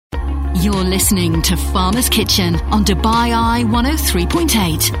You're listening to Farmer's Kitchen on Dubai Eye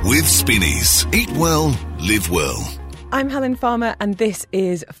 103.8. With Spinneys. Eat well, live well. I'm Helen Farmer and this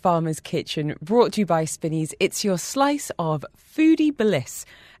is Farmer's Kitchen, brought to you by Spinneys. It's your slice of foodie bliss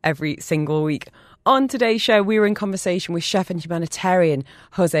every single week. On today's show, we were in conversation with chef and humanitarian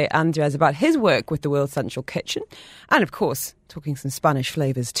Jose Andres about his work with the World Central Kitchen and, of course, talking some Spanish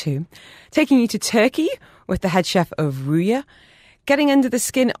flavours too. Taking you to Turkey with the head chef of Ruya. Getting under the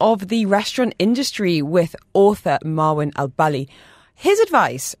skin of the restaurant industry with author Marwan Al-Bali. His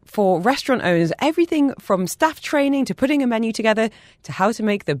advice for restaurant owners, everything from staff training to putting a menu together to how to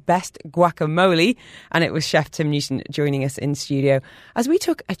make the best guacamole. And it was Chef Tim Newton joining us in studio as we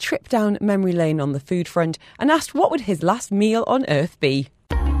took a trip down memory lane on the food front and asked what would his last meal on earth be.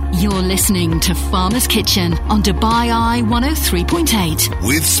 You're listening to Farmer's Kitchen on Dubai Eye 103.8.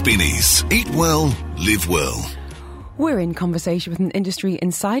 With Spinneys. Eat well, live well. We're in conversation with an industry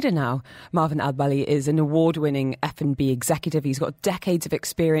insider now. Marwan Al-Bali is an award-winning F&B executive. He's got decades of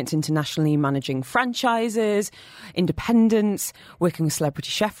experience internationally managing franchises, independents, working with celebrity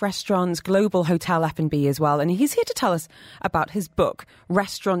chef restaurants, global hotel F&B as well. And he's here to tell us about his book,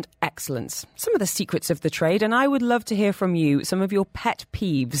 Restaurant Excellence, some of the secrets of the trade. And I would love to hear from you some of your pet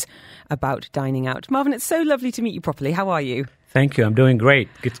peeves about dining out. Marwan, it's so lovely to meet you properly. How are you? Thank you. I'm doing great.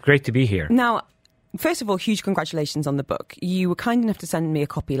 It's great to be here. Now, first of all, huge congratulations on the book. You were kind enough to send me a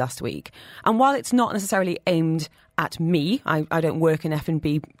copy last week. And while it's not necessarily aimed at me, I don't work in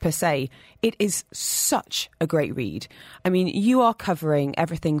F&B per se, it is such a great read. I mean, you are covering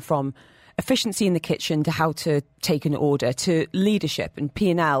everything from efficiency in the kitchen to how to take an order to leadership and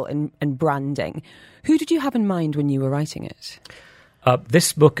P&L and branding. Who did you have in mind when you were writing it?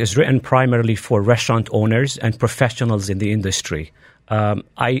 This book is written primarily for restaurant owners and professionals in the industry.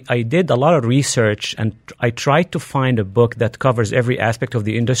 I did a lot of research and I tried to find a book that covers every aspect of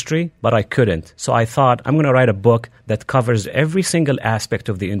the industry, but I couldn't. So I thought I'm going to write a book that covers every single aspect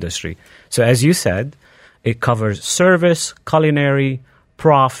of the industry. So as you said, it covers service, culinary,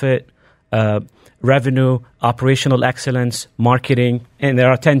 profit, revenue, operational excellence, marketing, and there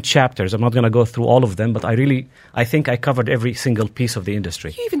are 10 chapters. I'm not going to go through all of them, but I think I covered every single piece of the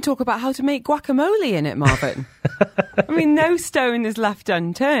industry. You even talk about how to make guacamole in it, Marwan. I mean, no stone is left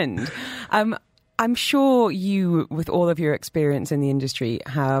unturned. I'm sure you, with all of your experience in the industry,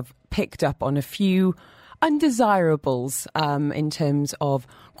 have picked up on a few undesirables in terms of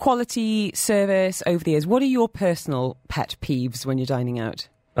quality, service over the years. What are your personal pet peeves when you're dining out?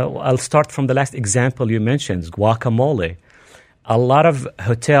 I'll start from the last example you mentioned, guacamole. A lot of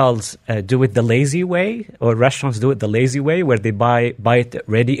hotels do it the lazy way, or restaurants do it the lazy way, where they buy it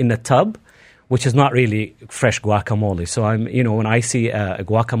ready in a tub, which is not really fresh guacamole. So when I see a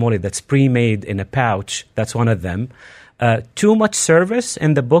guacamole that's pre-made in a pouch, that's one of them. Too much service.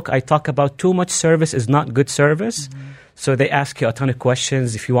 In the book, I talk about too much service is not good service. Mm-hmm. So they ask you a ton of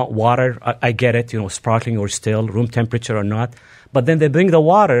questions. If you want water, I get it, sparkling or still, room temperature or not. But then they bring the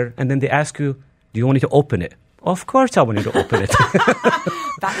water and then they ask you, do you want me to open it? Of course I want you to open it.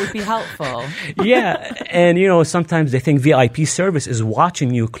 That would be helpful. Yeah. And, sometimes they think VIP service is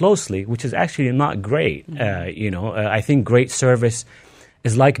watching you closely, which is actually not great. Mm-hmm. I think great service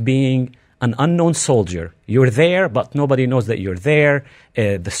is like being an unknown soldier. You're there, but nobody knows that you're there.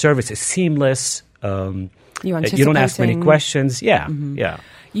 The service is seamless. You don't ask many questions. Yeah, mm-hmm. Yeah.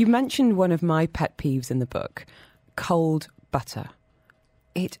 You mentioned one of my pet peeves in the book, cold butter.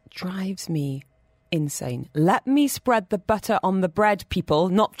 It drives me insane. Let me spread the butter on the bread, people,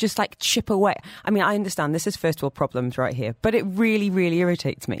 not just like chip away. I mean, I understand this is first world problems right here, but it really, really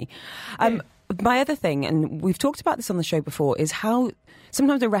irritates me. My other thing, and we've talked about this on the show before, is how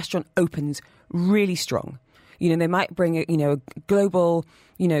sometimes a restaurant opens really strong. They might bring a global,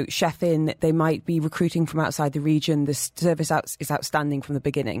 chef in. They might be recruiting from outside the region. The service is outstanding from the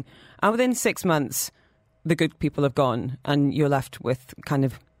beginning. And within 6 months, the good people have gone and you're left with kind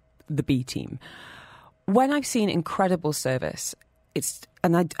of the B team. When I've seen incredible service,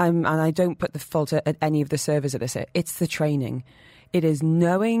 I don't put the fault at any of the servers at this. It's the training. It is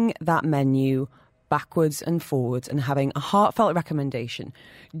knowing that menu backwards and forwards and having a heartfelt recommendation,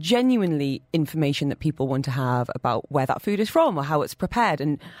 genuinely information that people want to have about where that food is from or how it's prepared,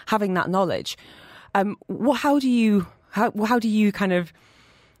 and having that knowledge. How do you kind of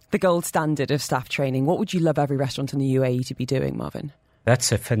the gold standard of staff training? What would you love every restaurant in the UAE to be doing, Marwan?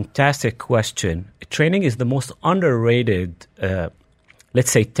 That's a fantastic question. Training is the most underrated,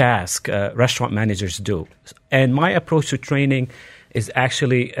 task restaurant managers do. And my approach to training is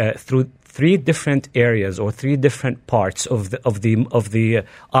actually through three different areas or three different parts of the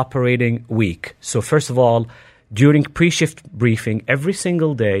operating week. So first of all, during pre-shift briefing, every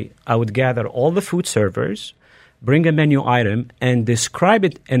single day, I would gather all the food servers, bring a menu item, and describe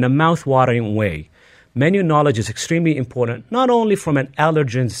it in a mouth-watering way. Menu knowledge is extremely important, not only from an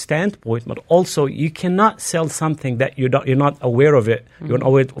allergen standpoint, but also you cannot sell something that you're not aware of it, you're not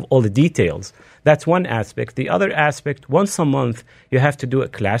aware of all the details. That's one aspect. The other aspect, once a month, you have to do a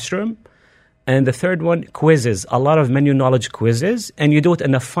classroom. And the third one, quizzes, a lot of menu knowledge quizzes, and you do it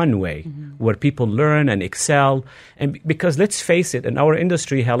in a fun way where people learn and excel. And because let's face it, in our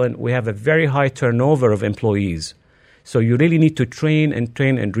industry, Helen, we have a very high turnover of employees. So you really need to train and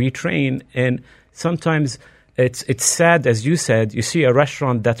retrain. And sometimes it's sad, as you said, you see a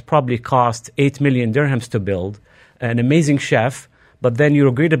restaurant that probably cost 8 million dirhams to build, an amazing chef, but then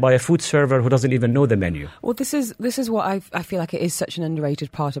you're greeted by a food server who doesn't even know the menu. Well, this is what I feel like it is such an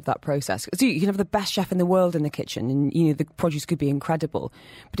underrated part of that process. So you can have the best chef in the world in the kitchen, and the produce could be incredible.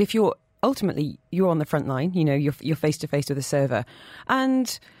 But if you're on the front line, you're face to face with a server,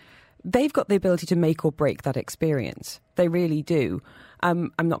 and they've got the ability to make or break that experience. They really do.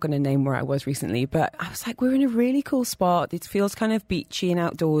 I'm not going to name where I was recently, but I was like, we're in a really cool spot. It feels kind of beachy and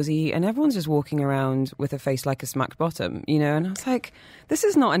outdoorsy, and everyone's just walking around with a face like a smacked bottom, And I was like, this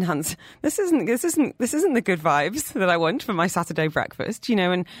is not enhanced. This isn't the good vibes that I want for my Saturday breakfast,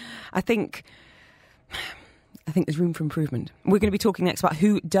 And I think there's room for improvement. We're going to be talking next about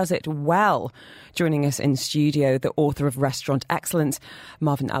who does it well. Joining us in studio, the author of Restaurant Excellence,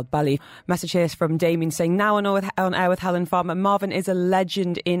 Marvin Al-Bali. Message here from Damien saying, now on air with Helen Farmer. Marvin is a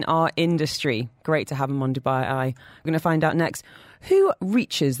legend in our industry. Great to have him on Dubai Eye. We're going to find out next who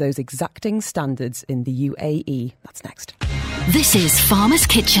reaches those exacting standards in the UAE. That's next. This is Farmer's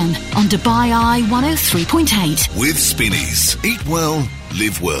Kitchen on Dubai Eye 103.8. With Spinneys. Eat well,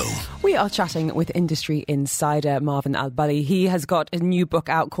 live well. We are chatting with industry insider Marvin Al-Bali. He has got a new book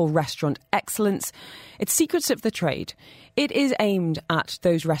out called Restaurant Excellence. It's Secrets of the Trade. It is aimed at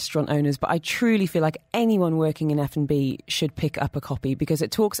those restaurant owners, but I truly feel like anyone working in F&B should pick up a copy because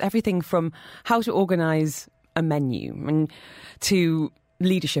it talks everything from how to organise a menu and to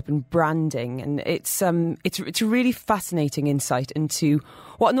leadership and branding, and it's a really fascinating insight into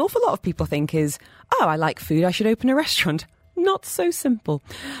what an awful lot of people think is, oh, I like food, I should open a restaurant. Not so simple.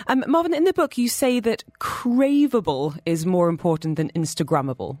 Marvin, in the book, you say that craveable is more important than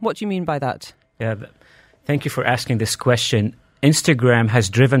Instagrammable. What do you mean by that? Yeah, thank you for asking this question. Instagram has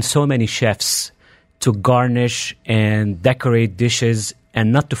driven so many chefs to garnish and decorate dishes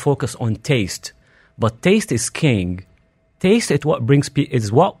and not to focus on taste. But taste is king. Taste is what brings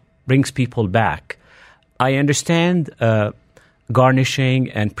people back. I understand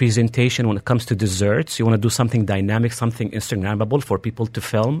garnishing and presentation when it comes to desserts. You want to do something dynamic, something Instagrammable for people to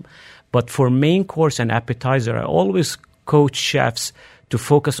film. But for main course and appetizer, I always coach chefs to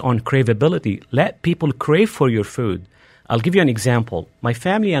focus on craveability. Let people crave for your food. I'll give you an example. My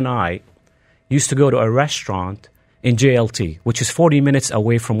family and I used to go to a restaurant in JLT, which is 40 minutes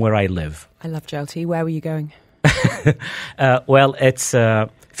away from where I live. I love JLT. Where were you going? Well, it's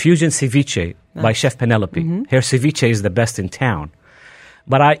Fusion Ceviche by Chef Penelope. Her ceviche is the best in town.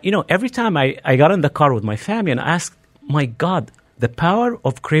 But every time I got in the car with my family and I asked, my God, the power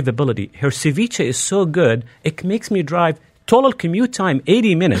of craveability. Her ceviche is so good, it makes me drive total commute time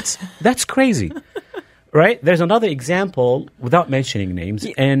 80 minutes. That's crazy. Right? There's another example, without mentioning names,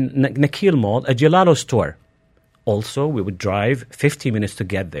 in Nakheel Mall, a gelato store. Also, we would drive 50 minutes to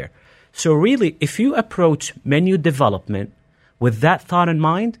get there. So really, if you approach menu development with that thought in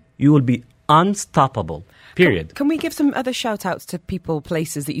mind, you will be unstoppable, period. Can we give some other shout-outs to people,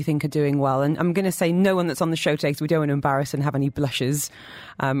 places that you think are doing well? And I'm going to say no one that's on the show today, because we don't want to embarrass and have any blushes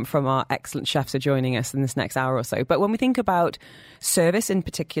from our excellent chefs who are joining us in this next hour or so. But when we think about service in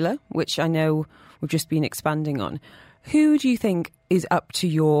particular, which I know we've just been expanding on, who do you think is up to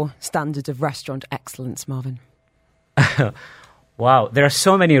your standard of restaurant excellence, Marvin? Wow, there are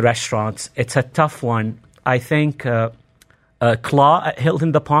so many restaurants. It's a tough one. I think Claw at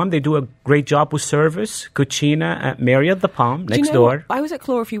Hilton The Palm, they do a great job with service. Cucina at Marriott The Palm, next door. I was at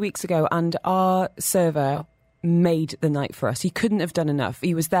Claw a few weeks ago and our server made the night for us. He couldn't have done enough.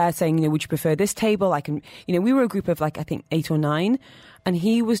 He was there saying, would you prefer this table? We were a group of I think 8 or 9, and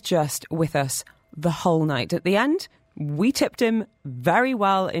he was just with us the whole night. At the end, we tipped him very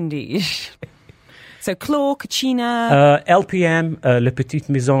well indeed. So Claw, Cucina... LPM, Le Petit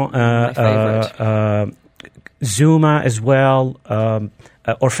Maison... my favourite. Zuma as well,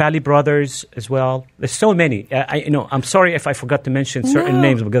 Orfali Brothers as well. There's so many. I'm sorry if I forgot to mention certain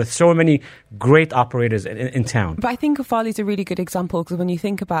names, because there's so many great operators in town. But I think Orfali is a really good example, because when you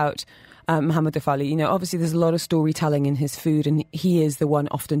think about Muhammad Orfali, obviously there's a lot of storytelling in his food, and he is the one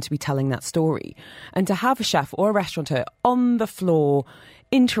often to be telling that story. And to have a chef or a restaurateur on the floor,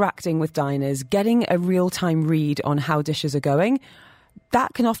 interacting with diners, getting a real-time read on how dishes are going,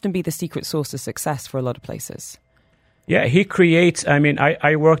 that can often be the secret sauce of success for a lot of places. Yeah, he creates,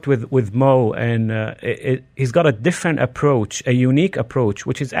 I worked with Mo, and he's got a different approach, a unique approach,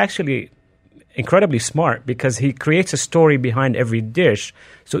 which is actually incredibly smart, because he creates a story behind every dish.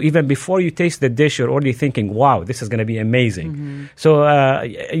 So even before you taste the dish, you're already thinking, wow, this is going to be amazing. Mm-hmm. So,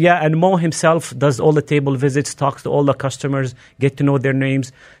 and Mo himself does all the table visits, talks to all the customers, get to know their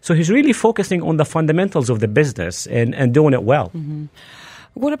names. So he's really focusing on the fundamentals of the business and doing it well. Mm-hmm.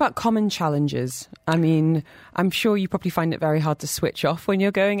 What about common challenges? I mean, I'm sure you probably find it very hard to switch off when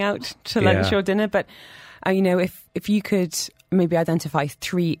you're going out to lunch or dinner, but if you could maybe identify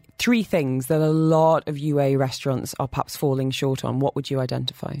three things that a lot of UAE restaurants are perhaps falling short on, what would you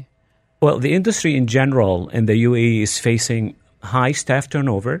identify? Well, the industry in general in the UAE is facing high staff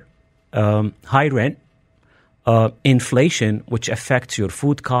turnover, high rent, inflation, which affects your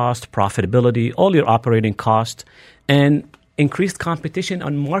food cost, profitability, all your operating costs, and increased competition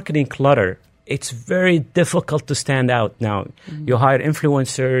on marketing clutter. It's very difficult to stand out now. Mm-hmm. You hire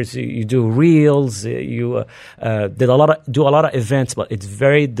influencers, you do reels, you do a lot of events, but it's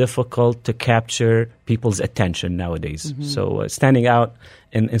very difficult to capture people's attention nowadays. Mm-hmm. So standing out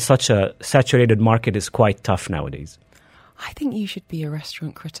in such a saturated market is quite tough nowadays. I think you should be a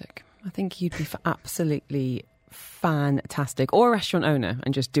restaurant critic. I think you'd be absolutely fantastic, or a restaurant owner,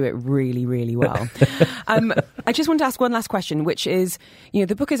 and just do it really, really well. I just want to ask one last question, which is,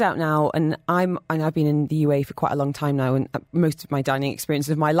 the book is out now, and I've been in the UAE for quite a long time now, and most of my dining experiences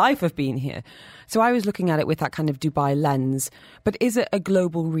of my life have been here. So I was looking at it with that kind of Dubai lens. But is it a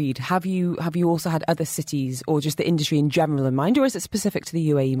global read? Have you also had other cities or just the industry in general in mind, or is it specific to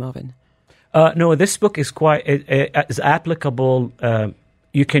the UAE, Marvin? No, this book is is applicable.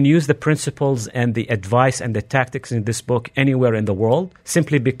 You can use the principles and the advice and the tactics in this book anywhere in the world,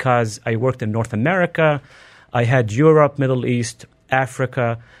 simply because I worked in North America. I had Europe, Middle East,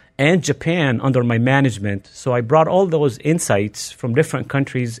 Africa, and Japan under my management. So I brought all those insights from different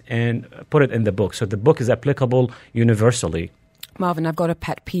countries and put it in the book. So the book is applicable universally. Marvin, I've got a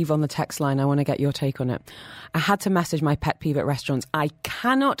pet peeve on the text line. I want to get your take on it. I had to message my pet peeve at restaurants. I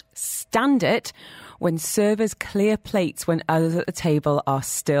cannot stand it when servers clear plates when others at the table are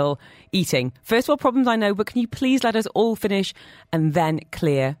still eating. First world problems, I know, but can you please let us all finish and then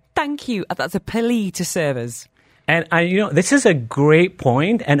clear? Thank you. That's a plea to servers. And this is a great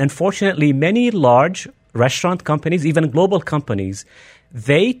point. And unfortunately, many large restaurant companies, even global companies,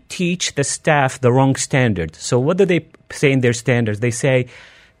 they teach the staff the wrong standard. So what do they say in their standards? They say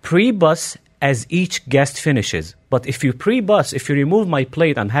pre-bus as each guest finishes. But if you remove my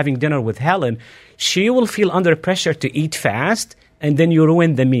plate, I'm having dinner with Helen, she will feel under pressure to eat fast, and then you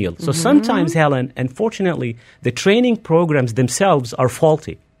ruin the meal. So sometimes, Helen, unfortunately, the training programs themselves are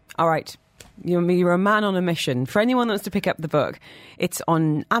faulty. All right. You're a man on a mission. For anyone that wants to pick up the book, it's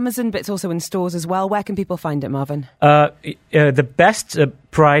on Amazon, but it's also in stores as well. Where can people find it, Marvin? The best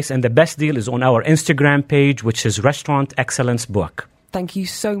price and the best deal is on our Instagram page, which is Restaurant Excellence Book. Thank you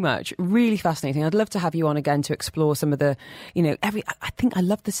so much. Really fascinating. I'd love to have you on again to explore some of the, I think I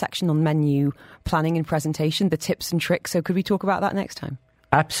love the section on menu planning and presentation, the tips and tricks. So could we talk about that next time?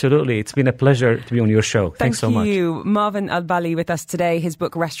 Absolutely. It's been a pleasure to be on your show. Thanks so much. Thank you. Marvin Al-Bali with us today. His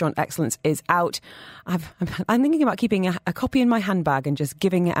book, Restaurant Excellence, is out. I'm thinking about keeping a copy in my handbag and just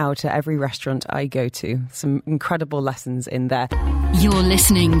giving it out at every restaurant I go to. Some incredible lessons in there. You're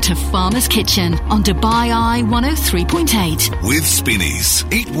listening to Farmer's Kitchen on Dubai Eye 103.8. With Spinneys.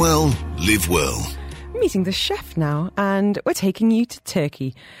 Eat well, live well. Meeting the chef now, and we're taking you to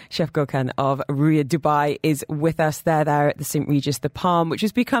Turkey. Chef Gökhan of Riyadh Dubai is with us. They're there at the St. Regis, the Palm, which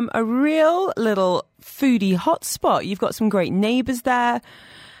has become a real little foodie hotspot. You've got some great neighbours there,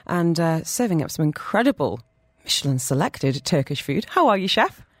 and serving up some incredible Michelin-selected Turkish food. How are you,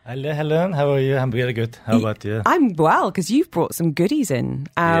 chef? Hello, Helen. How are you? I'm very good. How about you? I'm well, because you've brought some goodies in.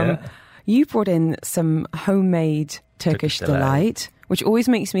 You brought in some homemade Turkish delight, which always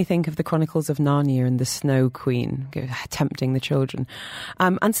makes me think of the Chronicles of Narnia and the Snow Queen, tempting the children.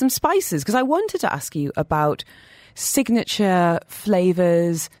 And some spices, because I wanted to ask you about signature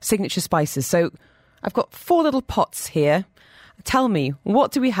flavours, signature spices. So I've got 4 little pots here. Tell me,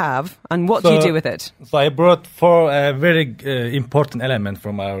 what do we have and what do you do with it? So I brought 4 very important elements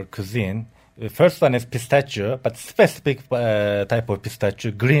from our cuisine. The first one is pistachio, but specific type of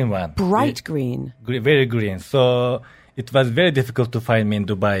pistachio, green one. Bright green. Very green. So it was very difficult to find me in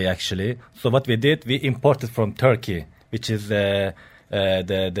Dubai, actually. So what we did, we imported from Turkey, which is the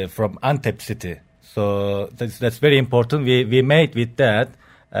from Antep city. So that's very important. We made with that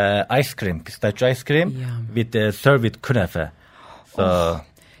ice cream, pistachio ice cream, with served with kunafe. So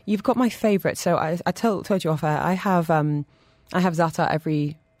you've got my favorite. So I told you off air. I have za'atar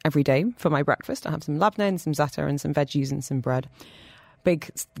every day for my breakfast. I have some labneh and some za'atar and some veggies and some bread.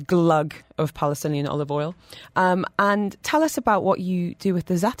 Big glug of Palestinian olive oil. And tell us about what you do with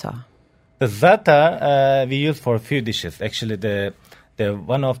the za'atar. The za'atar we use for a few dishes. Actually, the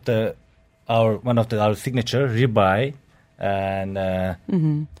one of our signature ribeye, and it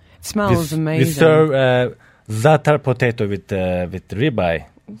smells amazing. We serve za'atar potato with ribeye,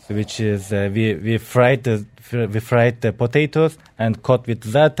 which is we fried the potatoes and cut with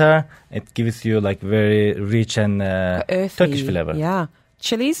za'atar. It gives you like very rich and earthy, Turkish flavor. Yeah,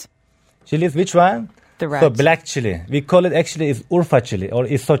 chilies. Chilies, which one? The red. So black chili. We call it actually is Urfa chili or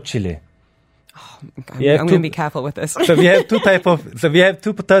isot chili. I'm going to be careful with this. So we have two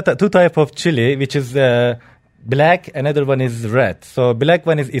type of chili, which is black. Another one is red. So black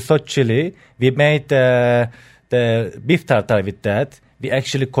one is isot chili. We made the beef tartar with that. We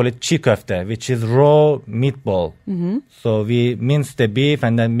actually call it çiğ köfte, which is raw meatball. Mm-hmm. So we mince the beef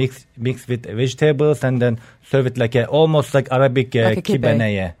and then mix with vegetables and then serve it like almost like Arabic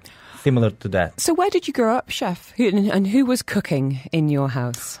kibbeh, similar to that. So where did you grow up, chef? Who was cooking in your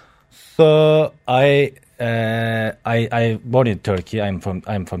house? So I born in Turkey. I'm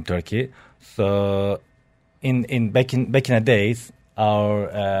from Turkey. So in back in the days,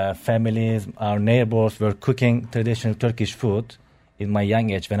 our families, our neighbors were cooking traditional Turkish food. In my young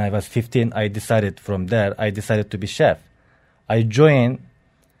age, when I was 15, I decided to be chef. I joined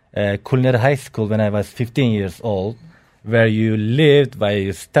culinary high school when I was 15 years old, where you lived, where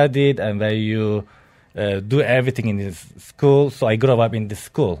you studied, and where you do everything in this school. So I grew up in this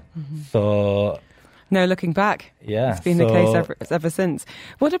school. Mm-hmm. So no looking back. Yeah, it's been the case ever since.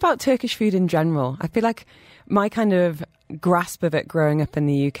 What about Turkish food in general? I feel like my kind of grasp of it growing up in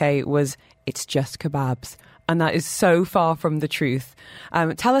the UK was it's just kebabs. And that is so far from the truth.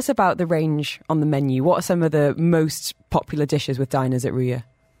 Tell us about the range on the menu. What are some of the most popular dishes with diners at Rüya?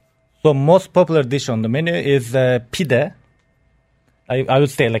 So most popular dish on the menu is pide. I would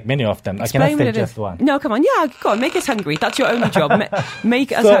say like many of them. Explain, I cannot say just one. No, come on. Yeah, go on. Make us hungry. That's your only job.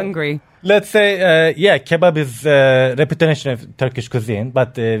 Make us hungry. Let's say, kebab is reputation of Turkish cuisine,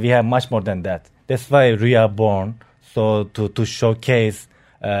 but we have much more than that. That's why Rüya born. So to showcase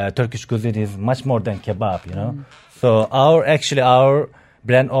Turkish cuisine is much more than kebab, you know. So our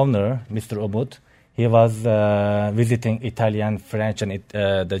brand owner, Mr. Umut, he was visiting Italian, French, and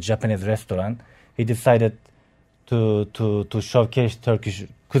the Japanese restaurant. He decided to showcase Turkish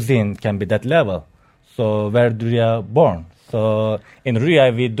cuisine can be that level. So where Rüya born? So in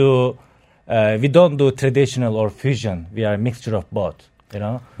Rüya we don't do traditional or fusion. We are a mixture of both, you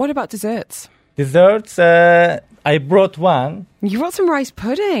know. What about desserts? Desserts, I brought one. You brought some rice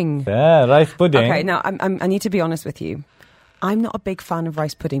pudding. Yeah, rice pudding. Okay, now I need to be honest with you. I'm not a big fan of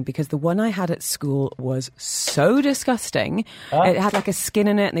rice pudding because the one I had at school was so disgusting. It had like a skin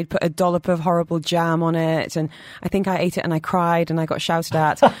in it and they'd put a dollop of horrible jam on it. And I think I ate it and I cried and I got shouted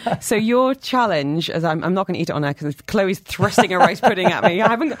at. So your challenge, as I'm not going to eat it on air because Chloe's thrusting a rice pudding at me. You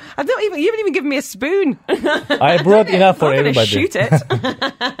haven't even given me a spoon. I brought enough for everybody. I'm going to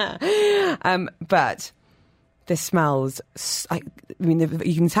shoot it. But this smells,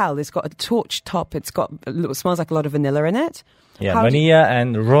 you can tell it's got a torch top. It smells like a lot of vanilla in it. Yeah, vanilla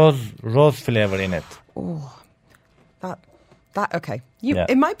and rose flavor in it. Oh, that okay.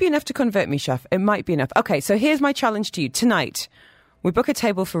 It might be enough to convert me, chef. It might be enough. Okay, so here's my challenge to you. Tonight, we book a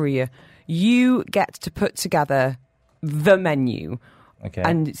table for Rüya. You get to put together the menu. Okay.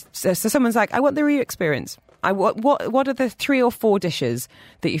 And so someone's like, I want the Rüya experience. What are the 3 or 4 dishes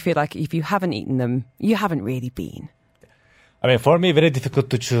that you feel like if you haven't eaten them, you haven't really been? I mean, for me, very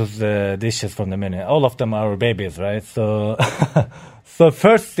difficult to choose dishes from the menu. All of them are babies, right? So, so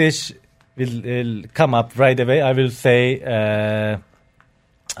first dish will come up right away. I will say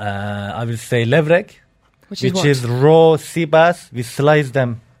levrek, which is raw sea bass. We slice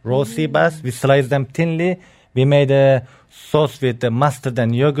them sea bass. We slice them thinly. We made a sauce with mustard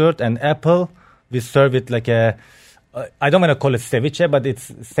and yogurt and apple. We serve it like I don't want to call it ceviche, but it's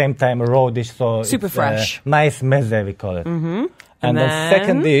same time a raw dish. So super it's fresh. Nice meze, we call it. Mm-hmm. And then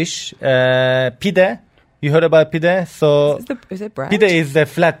second dish, pide. You heard about pide? So is it bread? Pide is a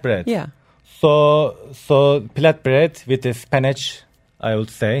flat bread. Yeah. So flat bread with a spinach, I would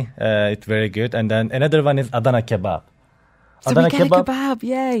say. It's very good. And then another one is Adana kebab. So we get a kebab,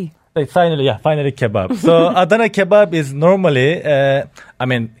 yay. Finally kebab. So Adana kebab is normally,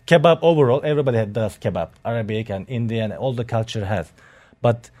 kebab overall, everybody does kebab. Arabic and Indian, all the culture has.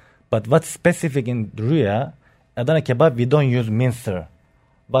 But what's specific in Rüya, Adana kebab, we don't use mincer.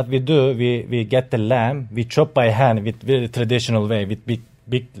 What we do, we get the lamb, we chop by hand with very traditional way, with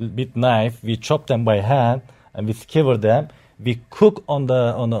big knife. We chop them by hand and we skewer them. We cook on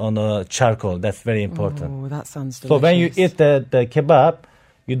the charcoal. That's very important. Oh, that sounds delicious. So when you eat the kebab,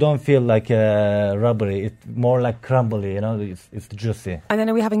 you don't feel like rubbery. It's more like crumbly, it's juicy. And then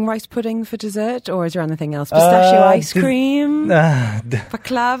are we having rice pudding for dessert, or is there anything else? Pistachio ice cream?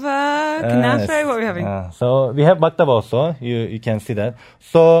 Baklava? Knafe? What are we having? So we have baklava also. You can see that.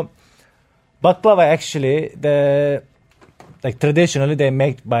 So baklava actually, traditionally they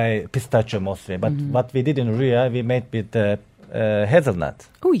make by pistachio mostly. But what we did in Rüya, we made with hazelnut.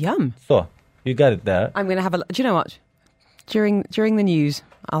 Oh, yum. So you got it there. I'm going to have do you know what? During the news,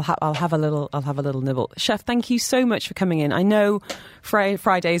 I'll have a little nibble. Chef, thank you so much for coming in. I know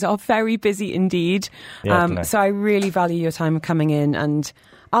Fridays are very busy indeed, so I really value your time coming in, and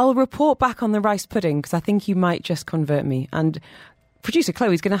I'll report back on the rice pudding because I think you might just convert me. And producer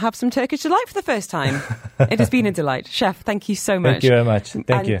Chloe's going to have some Turkish delight for the first time. It has been a delight. Chef, thank you so much. Thank you very much.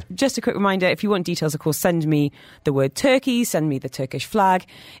 Thank you. Just a quick reminder, if you want details, of course, send me the word Turkey, send me the Turkish flag.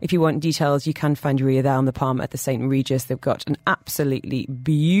 If you want details, you can find Rüya there on the Palm at the St. Regis. They've got an absolutely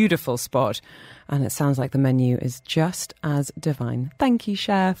beautiful spot, and it sounds like the menu is just as divine. Thank you,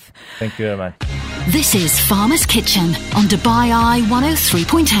 Chef. Thank you very much. This is Farmer's Kitchen on Dubai Eye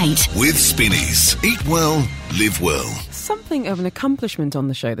 103.8. With Spinneys. Eat well, live well. Something of an accomplishment on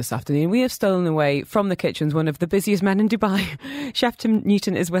the show this afternoon. We have stolen away from the kitchens one of the busiest men in Dubai. Chef Tim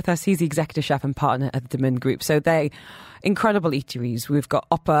Newton is with us. He's the executive chef and partner at the Damin Group. So they incredible eateries. We've got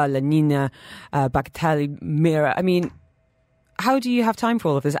Oppa, La Nina, Bagatelle, Mira. I mean, how do you have time for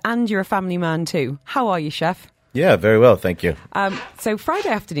all of this? And you're a family man too. How are you, Chef? Yeah, very well, thank you. So Friday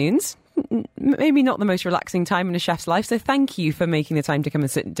afternoons, maybe not the most relaxing time in a chef's life, so thank you for making the time to come and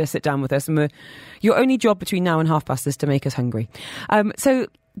sit down with us. And your only job between now and 1:30 is to make us hungry. So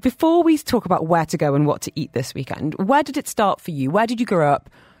before we talk about where to go and what to eat this weekend, where did it start for you? Where did you grow up?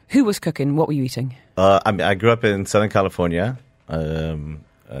 Who was cooking? What were you eating? I grew up in Southern California, a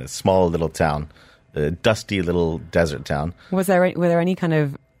small little town, a dusty little desert town. Were there any kind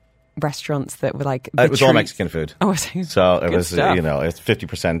of restaurants that were like it was all Mexican food. So it was it's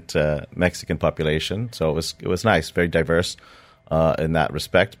 50% Mexican population, so it was nice, very diverse in that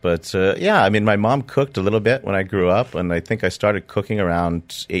respect. But my mom cooked a little bit when I grew up, and I think I started cooking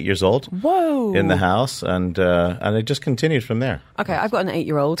around 8 years old. Whoa! In the house, and it just continued from there. Okay, I've got an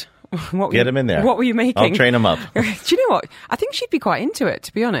 8-year-old. Get him in there. What were you making? I'll train him up. Do you know what? I think she'd be quite into it,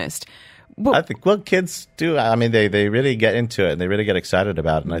 to be honest. I think, kids do. I mean, they really get into it and they really get excited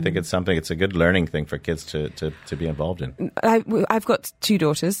about it. And I think it's a good learning thing for kids to be involved in. I've got 2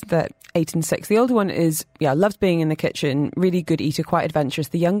 daughters, they're 8 and 6. The older one loves being in the kitchen, really good eater, quite adventurous.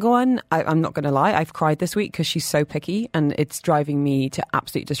 The younger one, I'm not going to lie, I've cried this week because she's so picky and it's driving me to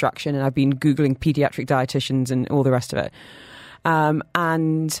absolute distraction. And I've been Googling pediatric dietitians and all the rest of it.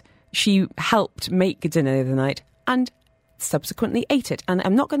 And she helped make dinner the other night and subsequently ate it. And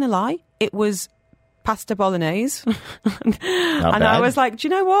I'm not going to lie, it was pasta bolognese. And I was like, do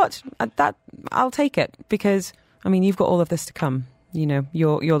you know what? I'll take it because, I mean, you've got all of this to come. You know,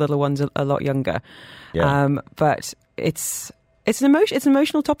 your little one's a lot younger. Yeah. But it's an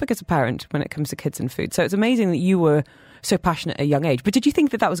emotional topic as a parent when it comes to kids and food. So it's amazing that you were so passionate at a young age. But did you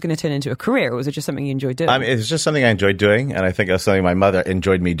think that was going to turn into a career, or was it just something you enjoyed doing? I mean, it's just something I enjoyed doing, and I think it was something my mother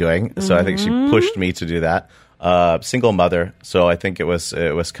enjoyed me doing. So I think she pushed me to do that. Single mother, so I think it was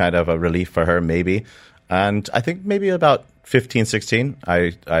kind of a relief for her, maybe. And I think maybe about 15, 16,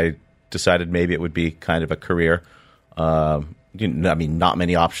 I decided maybe it would be kind of a career. Not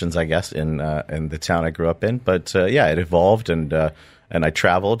many options, I guess, in the town I grew up in. But it evolved, and I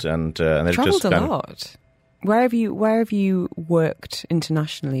traveled, and it traveled just a lot. Where have you worked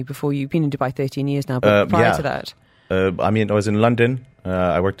internationally before? You've been in Dubai 13 years now, but prior to that? I was in London.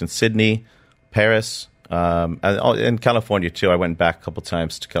 I worked in Sydney, Paris, and in California too. I went back a couple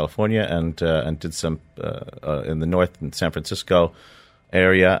times to California and did some in the north in San Francisco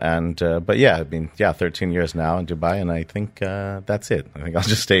area. And 13 years now in Dubai, and I think that's it. I think I'll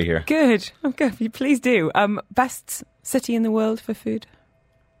just stay here. Good. Please do. Best city in the world for food?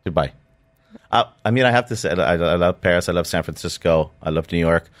 Dubai. I have to say, I love Paris, I love San Francisco, I love New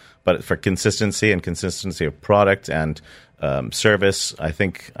York, but for consistency of product and service. I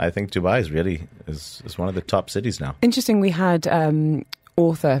think Dubai is one of the top cities now. Interesting. We had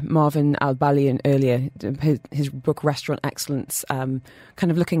author Marvin Al-Bali earlier, his book Restaurant Excellence, kind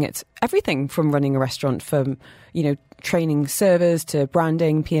of looking at everything from running a restaurant, from training servers to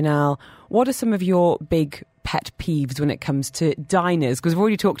branding, P&L. What are some of your big pet peeves when it comes to diners? Because we've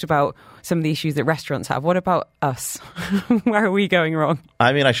already talked about some of the issues that restaurants have. What about us? Where are we going wrong?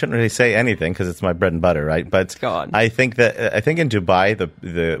 I mean, I shouldn't really say anything because it's my bread and butter, right? But Go on. I think in Dubai,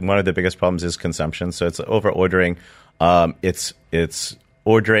 the one of the biggest problems is consumption. So it's over ordering. It's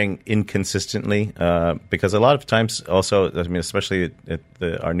ordering inconsistently because a lot of times also, I mean, especially at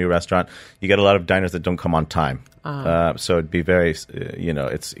our new restaurant, you get a lot of diners that don't come on time. So it'd be very,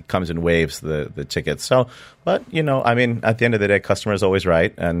 it comes in waves, the tickets. So, but, I mean, at the end of the day, customer is always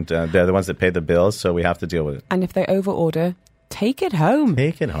right. And they're the ones that pay the bills. So we have to deal with it. And if they over order, take it home.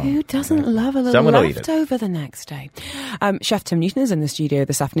 Take it home. Who doesn't love a little Someone will eat it. leftover the next day? Chef Tim Newton is in the studio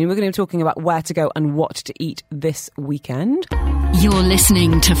this afternoon. We're going to be talking about where to go and what to eat this weekend. You're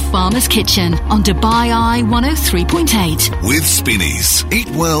listening to Farmer's Kitchen on Dubai Eye 103.8. With Spinneys. Eat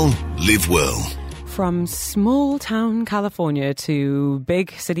well, live well. From small town California to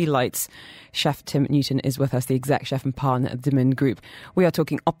big city lights, Chef Tim Newton is with us, the exec chef and partner of the Min Group. We are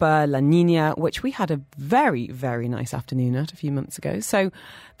talking Oppa La Nina, which we had a very, very nice afternoon at a few months ago. So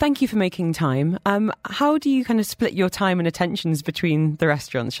thank you for making time. How do you kind of split your time and attentions between the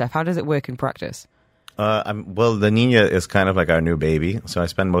restaurants, Chef? How does it work in practice? Well, La Nina is kind of like our new baby. So I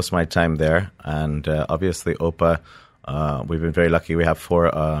spend most of my time there. And obviously Oppa, we've been very lucky. We have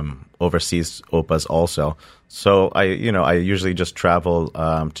 4 overseas Oppas also. So I usually just travel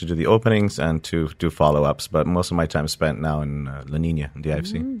to do the openings and to do follow-ups. But most of my time spent now in La Nina, in the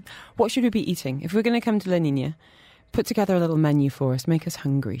IFC. What should we be eating? If we're going to come to La Nina, put together a little menu for us. Make us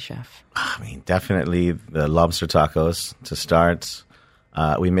hungry, Chef. I mean, definitely the lobster tacos to start.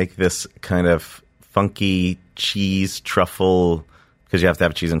 We make this kind of funky cheese truffle, because you have to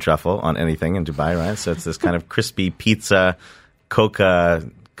have cheese and truffle on anything in Dubai, right? So it's this kind of crispy pizza, coca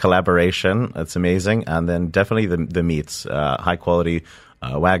collaboration. It's amazing. And then definitely the meats, high quality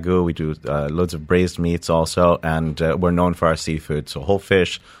Wagyu. We do loads of braised meats also. And we're known for our seafood. So whole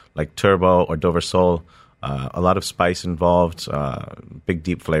fish like turbo or Dover sole, a lot of spice involved, big,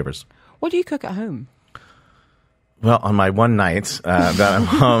 deep flavors. What do you cook at home? Well, on my one night that I'm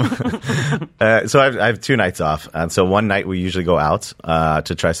home, so I have 2 nights off. And so one night we usually go out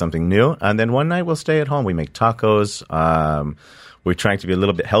to try something new. And then one night we'll stay at home. We make tacos. We're trying to be a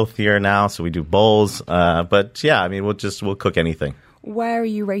little bit healthier now, so we do bowls. But yeah, I mean, we'll cook anything. Where are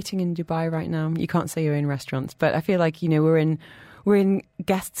you rating in Dubai right now? You can't say you're in restaurants, but I feel like, we're in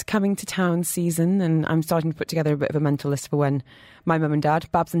guests coming to town season, and I'm starting to put together a bit of a mental list for when my mum and dad,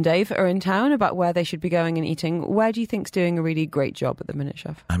 Babs and Dave, are in town about where they should be going and eating. Where do you think's doing a really great job at the minute,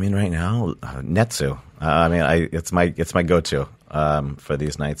 Chef? I mean, right now, Netsu. It's my go-to for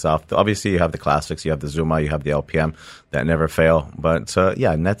these nights off. Obviously, you have the classics, you have the Zuma, you have the LPM that never fail. But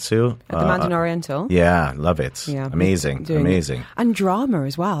Netsu. At the Mandarin Oriental? Yeah, love it. Yeah, amazing. And drama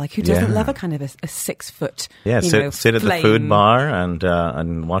as well. Like, who doesn't love a kind of a 6-foot, sit at the flame? food bar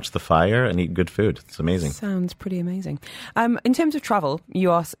and watch the fire and eat good food. It's amazing. Sounds pretty amazing. In terms of travel, you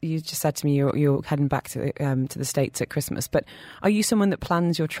just said to me you're heading back to the States at Christmas, but are you someone that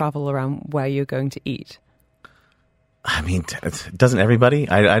plans your travel around where you're going to eat? I mean, doesn't everybody?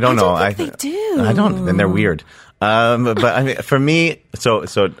 I don't know. I think they do. I don't, and they're weird. But I mean, for me, so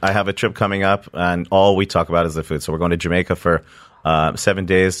I have a trip coming up, and all we talk about is the food. So we're going to Jamaica for 7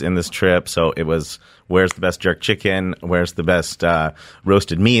 days in this trip. So it was, where's the best jerk chicken? Where's the best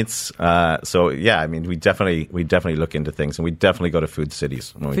roasted meats? So yeah, I mean, we definitely look into things, and we definitely go to food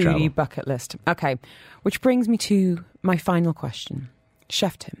cities when we travel. Foodie bucket list. Okay, which brings me to my final question,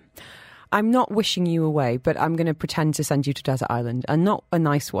 Chef Tim. I'm not wishing you away, but I'm going to pretend to send you to Desert Island, and not a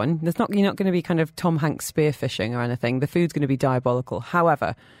nice one. You're not going to be kind of Tom Hanks spearfishing or anything. The food's going to be diabolical.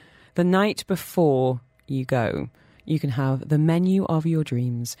 However, the night before you go, you can have the menu of your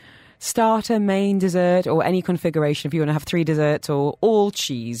dreams. Starter, main, dessert, or any configuration. If you want to have 3 desserts or all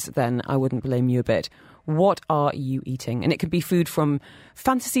cheese, then I wouldn't blame you a bit. What are you eating? And it could be food from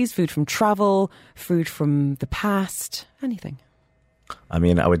fantasies, food from travel, food from the past, anything. I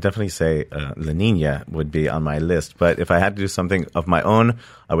mean, I would definitely say La Nina would be on my list. But if I had to do something of my own,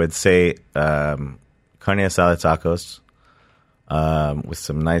 I would say carne asada tacos with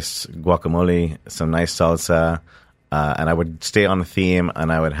some nice guacamole, some nice salsa, And I would stay on the theme,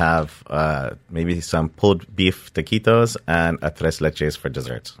 and I would have maybe some pulled beef taquitos and a tres leches for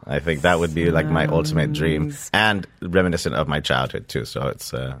dessert. I think that would be like my ultimate dream, and reminiscent of my childhood too. So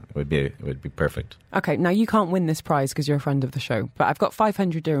it would be perfect. Okay, now you can't win this prize because you're a friend of the show, but I've got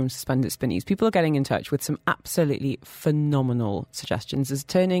 500 dirhams to spend at Spinneys. People are getting in touch with some absolutely phenomenal suggestions as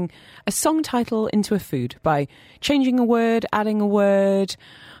turning a song title into a food by changing a word, adding a word.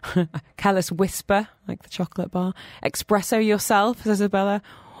 Careless Whisper, like the chocolate bar. Espresso Yourself, says Isabella.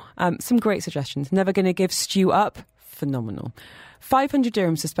 Some great suggestions. Never Gonna Give Stew Up. Phenomenal. 500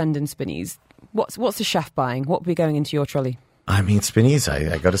 dirhams to spend in Spinneys. What's the chef buying? What will be going into your trolley? I mean, Spinneys.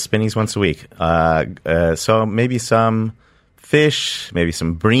 I go to Spinneys once a week. So maybe some fish, maybe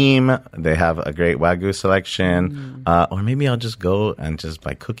some bream. They have a great Wagyu selection. Or maybe I'll just go and just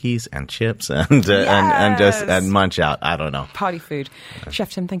buy cookies and chips and munch out. I don't know. Party food.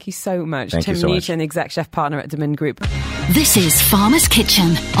 Chef Tim, thank you so much. Thank Tim you so Newton, much. exec chef partner at Damin Group. This is Farmer's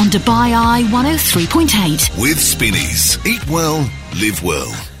Kitchen on Dubai Eye 103.8. With Spinneys. Eat well, live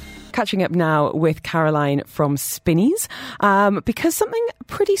well. Catching up now with Caroline from Spinneys, because something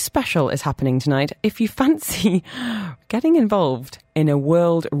pretty special is happening tonight. If you fancy getting involved in a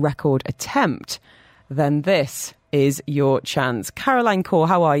world record attempt, then this is your chance. Caroline Kaur,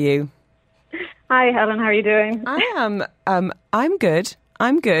 how are you? Hi, Helen. How are you doing? I am. I'm good.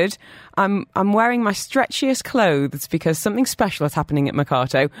 I'm wearing my stretchiest clothes because something special is happening at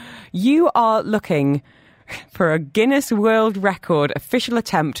Mercato. You are looking for a Guinness World Record official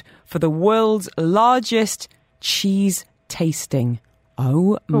attempt for the world's largest cheese tasting.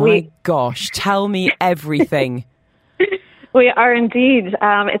 Oh my gosh, tell me everything. We are indeed.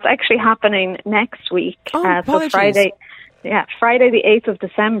 It's actually happening next week. So Friday the 8th of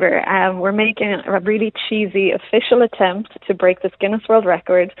December. We're making a really cheesy official attempt to break this Guinness World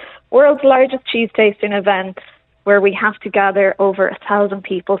Record, world's largest cheese tasting event, where we have to gather over 1,000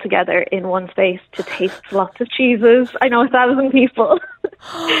 people together in one space to taste lots of cheeses. I know 1,000 people.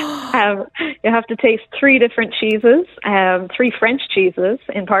 You have to taste 3 different cheeses, 3 French cheeses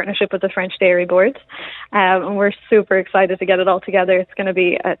in partnership with the French Dairy Board. And we're super excited to get it all together. It's going to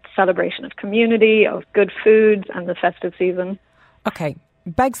be a celebration of community, of good foods and the festive season. Okay.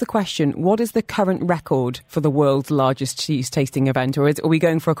 Begs the question, what is the current record for the world's largest cheese tasting event? Or are we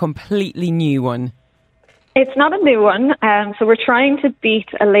going for a completely new one? It's not a new one, so we're trying to beat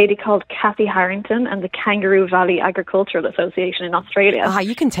a lady called Kathy Harrington and the Kangaroo Valley Agricultural Association in Australia.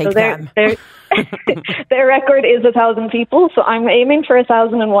 You can take them. Their record is 1,000 people, so I'm aiming for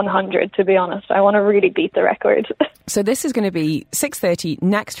 1,100, to be honest. I want to really beat the record. So this is going to be 6:30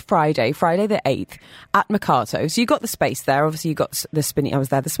 next Friday the 8th, at Mercato. So you've got the space there. Obviously, you've got the Spinneys. I was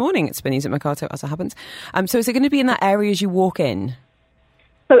there this morning at Spinneys at Mercato, as it happens. So is it going to be in that area as you walk in?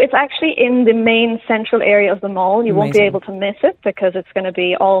 So it's actually in the main central area of the mall. You won't be able to miss it because it's going to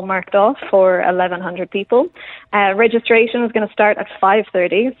be all marked off for 1,100 people. Registration is going to start at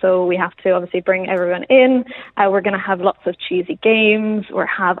 5:30, so we have to obviously bring everyone in. We're going to have lots of cheesy games. We'll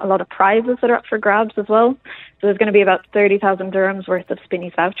have a lot of prizes that are up for grabs as well. So there's going to be about 30,000 dirhams worth of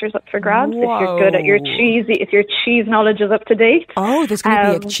Spinneys vouchers up for grabs. Whoa. If you're good at if your cheese knowledge is up to date. Oh, there's going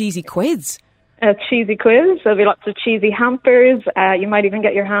to be a cheesy quiz. A cheesy quiz. There'll be lots of cheesy hampers. You might even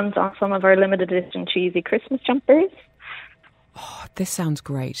get your hands on some of our limited edition cheesy Christmas jumpers. Oh, this sounds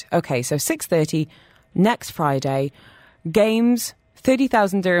great. Okay, so 6:30 next Friday. Games,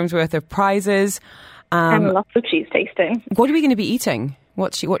 30,000 dirhams worth of prizes. And lots of cheese tasting. What are we going to be eating?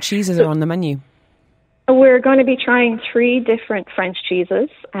 What cheeses are on the menu? We're going to be trying 3 different French cheeses.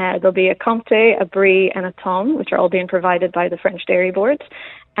 There'll be a Comte, a Brie, and a Tom, which are all being provided by the French Dairy Board.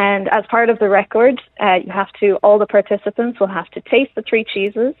 And as part of the record, all the participants will have to taste the 3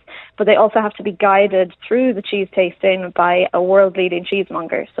 cheeses, but they also have to be guided through the cheese tasting by a world-leading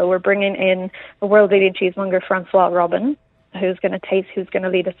cheesemonger. So we're bringing in a world-leading cheesemonger, Francois Robin, who's going to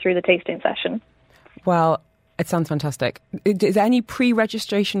lead us through the tasting session. Well, it sounds fantastic. Is there any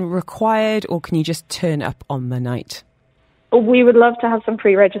pre-registration required, or can you just turn up on the night? We would love to have some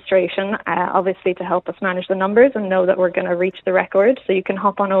pre-registration, obviously to help us manage the numbers and know that we're going to reach the record. So you can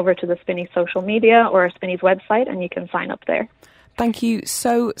hop on over to the Spinneys social media or our Spinneys website and you can sign up there. Thank you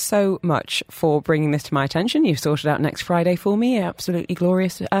so, so much for bringing this to my attention. You've sorted out next Friday for me. Absolutely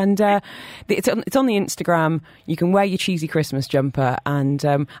glorious. And it's on the Instagram. You can wear your cheesy Christmas jumper. And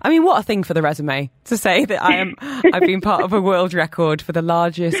what a thing for the resume to say that I've been part of a world record for the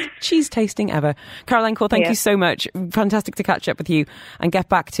largest cheese tasting ever. Caroline Kaur, thank you so much. Fantastic to catch up with you and get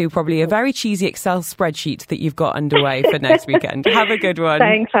back to probably a very cheesy Excel spreadsheet that you've got underway for next weekend. Have a good one.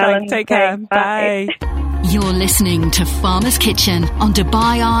 Thanks, Helen. Take care. Bye. Bye. You're listening to Farmer's Kitchen on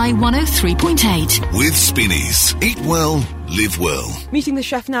Dubai Eye 103.8. With Spinneys. Eat well, live well. Meeting the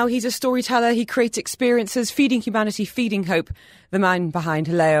chef now. He's a storyteller. He creates experiences, feeding humanity, feeding hope. The man behind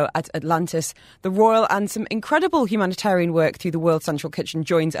Jaleo at Atlantis, the Royal, and some incredible humanitarian work through the World Central Kitchen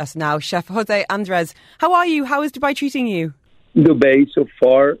joins us now. Chef Jose Andres, how are you? How is Dubai treating you? Dubai so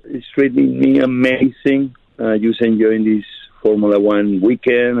far is treating me amazing. Just enjoying this Formula One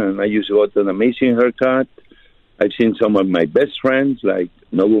weekend, and I just got an amazing haircut. I've seen some of my best friends, like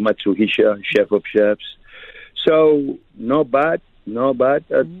Nobu Matsuhisa, chef of chefs. So, not bad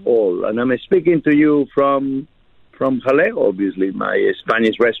at all. And I'm speaking to you from Jaleo, obviously, my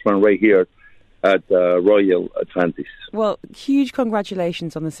Spanish restaurant right here at Royal Atlantis. Well, huge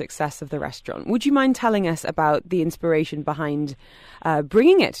congratulations on the success of the restaurant. Would you mind telling us about the inspiration behind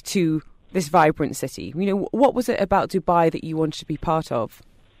bringing it to this vibrant city? You know, what was it about Dubai that you wanted to be part of?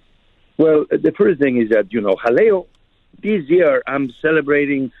 Well, the first thing is that, Jaleo, this year I'm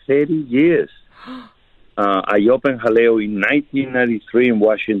celebrating 30 years. I opened Jaleo in 1993 in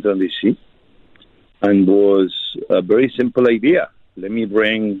Washington, D.C., and was a very simple idea. Let me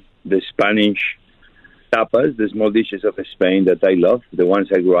bring the Spanish tapas, the small dishes of Spain that I love, the ones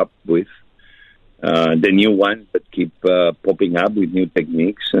I grew up with, the new ones that keep popping up with new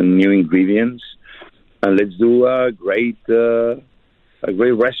techniques and new ingredients. And let's do a great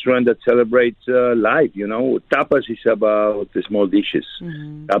restaurant that celebrates life, Tapas is about the small dishes.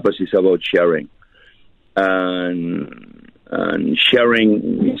 Mm-hmm. Tapas is about sharing. And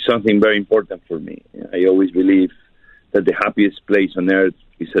sharing is something very important for me. I always believe that the happiest place on earth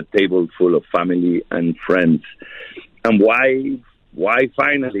is a table full of family and friends. And why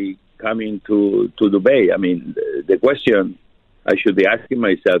finally coming to Dubai? I mean, the question I should be asking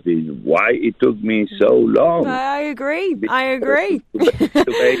myself is why it took me so long. I agree. Dubai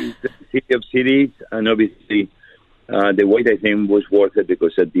is the city of cities, and obviously the wait, I think, was worth it,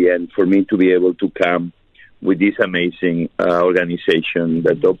 because at the end, for me to be able to come with this amazing organization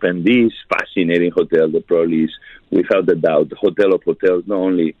that opened this fascinating hotel that probably is, without a doubt, the hotel of hotels, not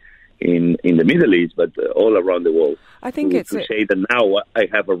only in the Middle East, but all around the world. I think to say that now I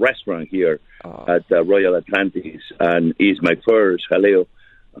have a restaurant here at Royal Atlantis, and is my first Jaleo.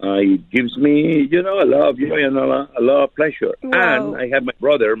 It gives me, a lot of joy and a lot of pleasure. Wow. And I have my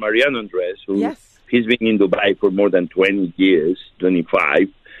brother, Mariano Andres, who he's been in Dubai for more than 20 years, 25.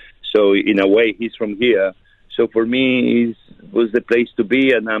 So in a way, he's from here. So for me, it was the place to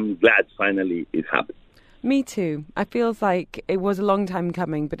be, and I'm glad finally it happened. Me too. I feel like it was a long time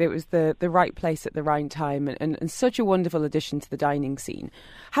coming, but it was the right place at the right time, and such a wonderful addition to the dining scene.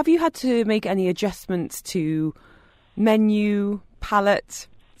 Have you had to make any adjustments to menu, palette,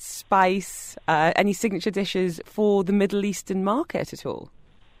 spice, any signature dishes for the Middle Eastern market at all?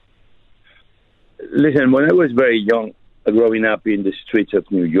 Listen, when I was very young, growing up in the streets of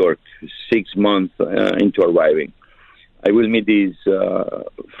New York, 6 months into arriving, I will meet this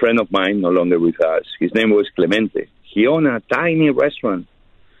friend of mine, no longer with us. His name was Clemente. He owned a tiny restaurant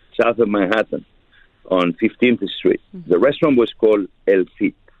south of Manhattan on 15th Street. Mm-hmm. The restaurant was called El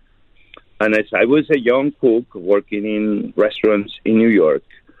Cid. And as I was a young cook working in restaurants in New York,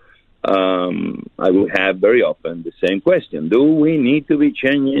 I would have very often the same question. Do we need to be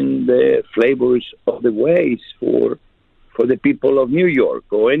changing the flavors of the ways for the people of New York,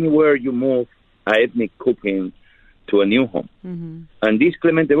 or anywhere you move ethnic cooking to a new home? Mm-hmm. And this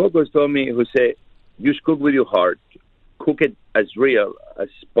Clemente Bocos told me, who said, just cook with your heart, cook it as real as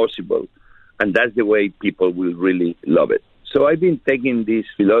possible, and that's the way people will really love it. So I've been taking this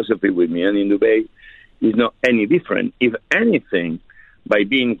philosophy with me, and in Dubai is not any different. If anything, by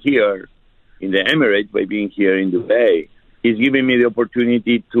being here in the Emirates, by being here in Dubai, is giving me the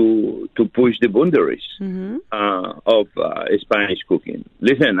opportunity to push the boundaries of Spanish cooking.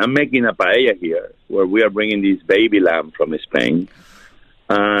 Listen, I'm making a paella here where we are bringing this baby lamb from Spain.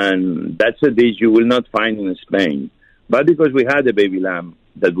 And that's a dish you will not find in Spain. But because we had a baby lamb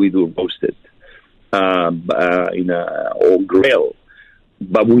that we do roasted or grill.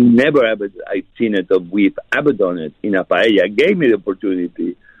 But we never ever, I've seen it, or we've ever done it in a paella. Gave me the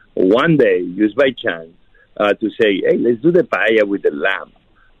opportunity one day, just by chance, to say, hey, let's do the paella with the lamb.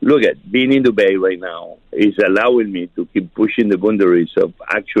 Look at, being in Dubai right now is allowing me to keep pushing the boundaries of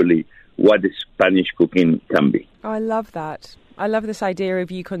actually what the Spanish cooking can be. Oh, I love that. I love this idea of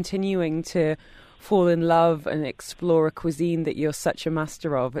you continuing to fall in love and explore a cuisine that you're such a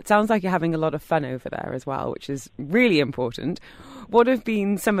master of. It sounds like you're having a lot of fun over there as well, which is really important. What have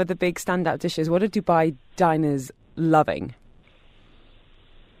been some of the big standout dishes? What are Dubai diners loving?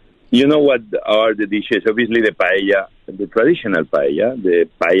 You know what are the dishes? Obviously the paella, the traditional paella, the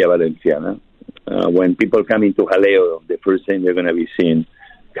paella valenciana, When people come into Jaleo, the first thing they're going to be seeing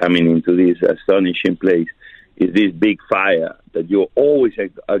coming into this astonishing place is this big fire that you always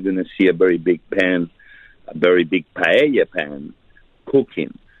are going to see a very big pan, a very big paella pan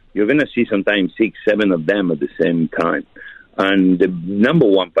cooking. You're going to see sometimes 6, 7 of them at the same time. And the number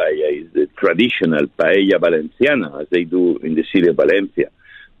one paella is the traditional paella valenciana, as they do in the city of Valencia,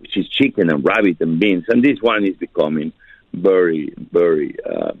 which is chicken and rabbit and beans. And this one is becoming very, very,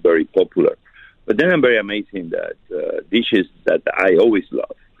 very popular. But then I'm very amazing that dishes that I always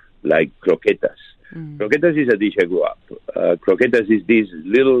love, like croquetas. Croquetas is a dish I grew up. Croquetas is this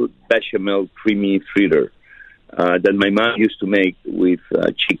little bechamel creamy fritter that my mom used to make with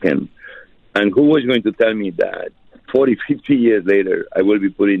chicken. And who was going to tell me that 40, 50 years later, I will be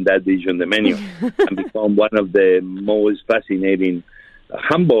putting that dish on the menu and become one of the most fascinating,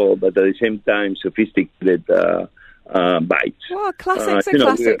 humble, but at the same time sophisticated bites. Well, classics are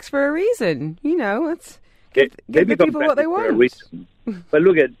classics for a reason. You know, it's give the people what they want. But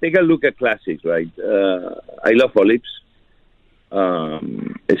take a look at classics, right? I love olives.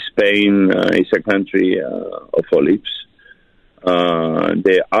 Spain is a country of olives.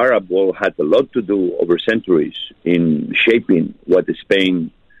 The Arab world had a lot to do over centuries in shaping what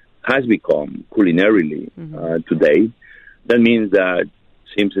Spain has become culinarily today. That means that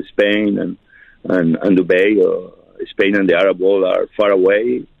since Spain and Dubai, Spain and the Arab world are far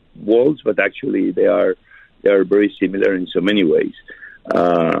away worlds, but actually they are very similar in so many ways.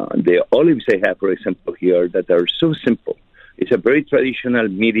 The olives I have, for example, here that are so simple. It's a very traditional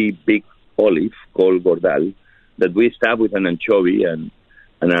meaty big olive called gordal that we stuff with an anchovy and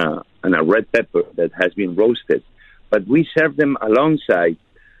a red pepper that has been roasted. But we serve them alongside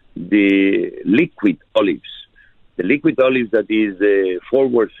the liquid olives. The liquid olives that is the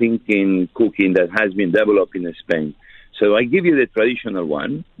forward-thinking cooking that has been developed in Spain. So I give you the traditional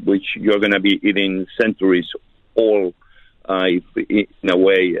one, which you're going to be eating centuries all, in a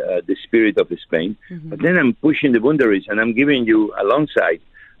way, the spirit of Spain. But then I'm pushing the boundaries and I'm giving you alongside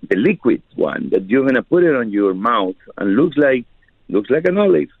the liquid one that you're going to put it on your mouth and looks like an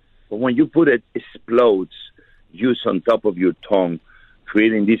olive. But when you put it, it explodes juice on top of your tongue,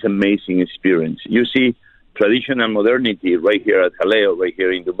 creating this amazing experience. You see tradition and modernity right here at Jaleo, right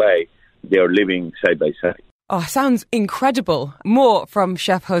here in Dubai. They are living side by side. Oh, sounds incredible. More from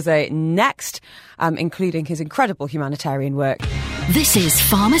Chef Jose next, including his incredible humanitarian work. This is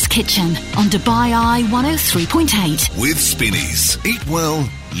Farmer's Kitchen on Dubai Eye 103.8. With Spinneys. Eat well,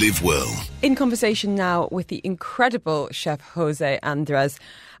 live well. In conversation now with the incredible Chef Jose Andres.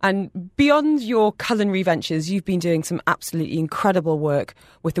 And beyond your culinary ventures, you've been doing some absolutely incredible work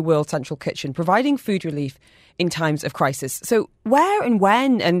with the World Central Kitchen, providing food relief in times of crisis. So where and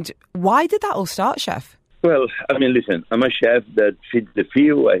when and why did that all start, Chef? Well, I mean, listen, I'm a chef that fits the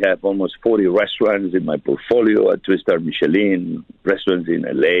few. I have almost 40 restaurants in my portfolio, a 2-star Michelin, restaurants in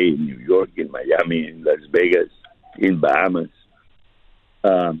LA, in New York, in Miami, in Las Vegas, in Bahamas.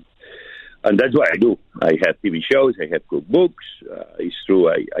 And that's what I do. I have TV shows, I have cookbooks. It's true,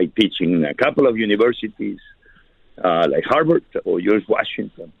 I teach in a couple of universities, like Harvard or George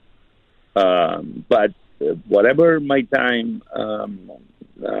Washington. But whatever my time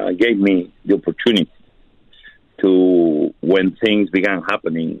gave me the opportunity to, when things began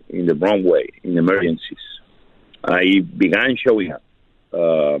happening in the wrong way, in emergencies, I began showing up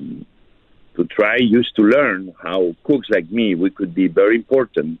to try, used to learn how cooks like me, we could be very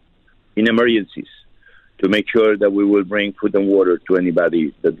important in emergencies to make sure that we will bring food and water to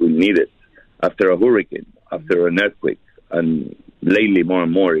anybody that will need it after a hurricane, after an earthquake, and lately more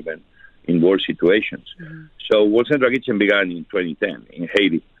and more even in war situations. So World Central Kitchen began in 2010 in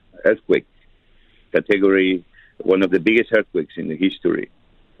Haiti, earthquake category, one of the biggest earthquakes in the history,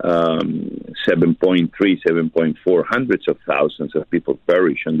 7.3, 7.4, hundreds of thousands of people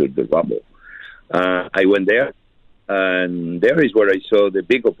perished under the rubble. I went there, and there is where I saw the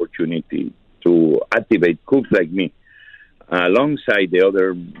big opportunity to activate cooks like me, alongside the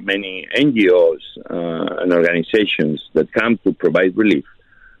other many NGOs and organizations that come to provide relief,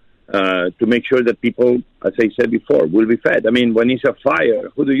 to make sure that people, as I said before, will be fed. I mean, when it's a fire,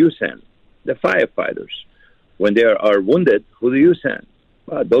 who do you send? The firefighters. When they are wounded, who do you send?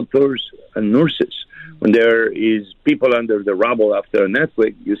 Doctors and nurses. When there is people under the rubble after an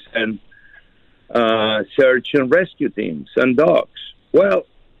earthquake, you send search and rescue teams and dogs. Well,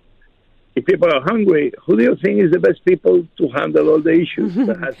 if people are hungry, who do you think is the best people to handle all the issues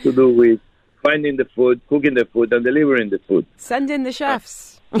that has to do with finding the food, cooking the food, and delivering the food? Send in the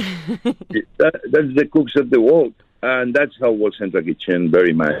chefs. That's the cooks of the world. And that's how World Central Kitchen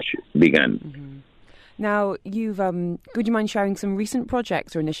very much began. Now, you've would you mind sharing some recent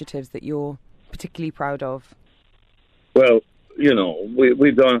projects or initiatives that you're particularly proud of? Well,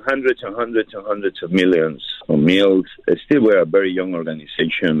 we've done hundreds and hundreds and hundreds of millions of meals. Still, we're a very young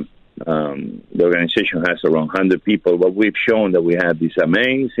organization. The organization has around 100 people, but we've shown that we have this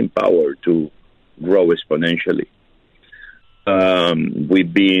amazing power to grow exponentially.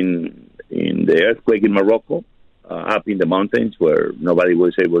 We've been in the earthquake in Morocco, up in the mountains where nobody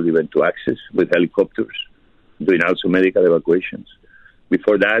was able even to access with helicopters, doing also medical evacuations.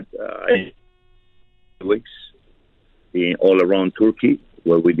 Before that, weeks all around Turkey,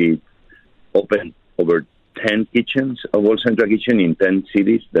 where we did open over 10 kitchens, a World Central Kitchen in 10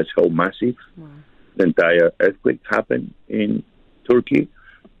 cities. That's how massive the entire earthquake happened in Turkey.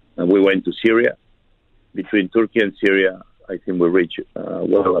 And we went to Syria. Between Turkey and Syria, I think we reached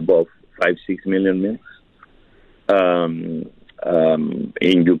well above 5-6 million meals.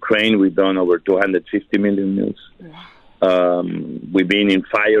 In Ukraine, we've done over 250 million meals. We've been in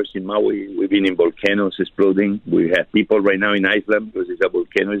fires in Maui. We've been in volcanoes exploding. We have people right now in Iceland because it's a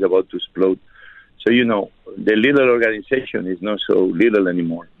volcano is about to explode. So, the little organization is not so little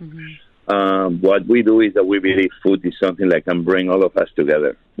anymore. What we do is that we believe food is something that can bring all of us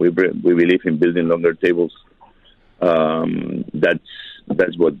together. We believe in building longer tables.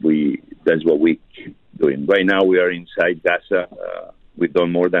 That's what we keep doing. Right now, we are inside Gaza. We've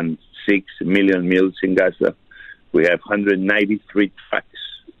done more than 6 million meals in Gaza. We have 193 trucks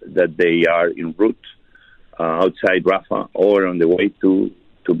that they are en route outside Rafah or on the way to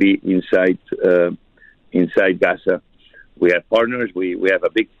be inside Gaza. We have partners. We have a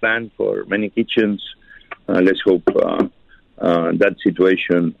big plan for many kitchens. Let's hope that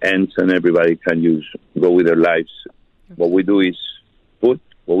situation ends and everybody can go with their lives. What we do is food.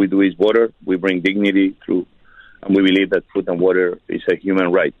 What we do is water. We bring dignity through, and we believe that food and water is a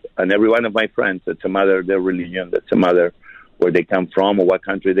human right. And every one of my friends, that's a matter their religion, that's a matter where they come from or what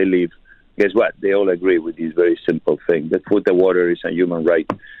country they live. Guess what? They all agree with this very simple thing, that food and water is a human right.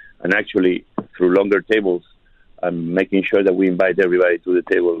 And actually, through longer tables, and making sure that we invite everybody to the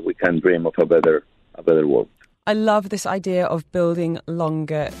table, we can dream of a better world. I love this idea of building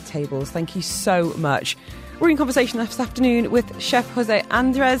longer tables. Thank you so much. We're in conversation this afternoon with Chef Jose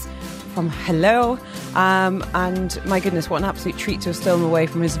Andres from Hello. And my goodness, what an absolute treat to have stolen away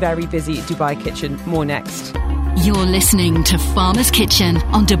from his very busy Dubai kitchen. More next. You're listening to Farmer's Kitchen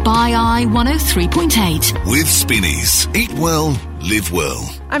on Dubai Eye 103.8. With Spinneys. Eat well, live well.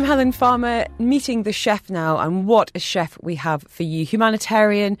 I'm Helen Farmer, meeting the chef now, and what a chef we have for you.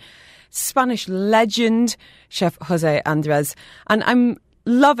 Humanitarian, Spanish legend, Chef Jose Andres. And I'm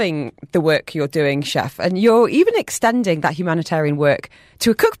loving the work you're doing, Chef, and you're even extending that humanitarian work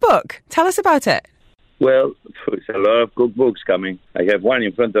to a cookbook. Tell us about it. Well, there's a lot of cookbooks coming. I have one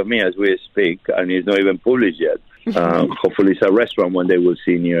in front of me as we speak, and it's not even published yet. Hopefully it's a restaurant one day we'll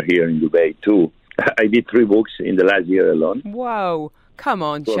see near here in Dubai, too. I did 3 books in the last year alone. Whoa. Come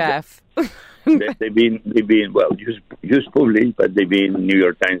on, well, Chef. they've been just published, but they've been New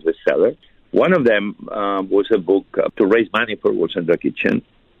York Times bestseller. One of them was a book to raise money for World Central Kitchen,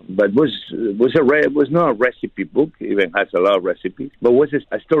 but was not a recipe book. Even has a lot of recipes, but was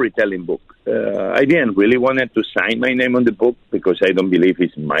a storytelling book. I didn't really wanted to sign my name on the book because I don't believe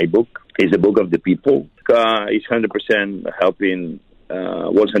it's my book. It's a book of the people. It's 100% helping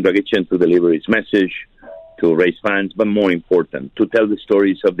World Central Kitchen to deliver its message, to raise funds, but more important, to tell the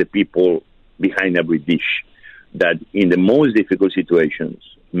stories of the people behind every dish that in the most difficult situations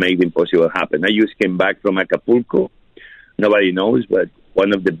made the impossible happen. I just came back from Acapulco. Nobody knows, but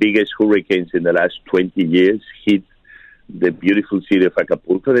one of the biggest hurricanes in the last 20 years hit the beautiful city of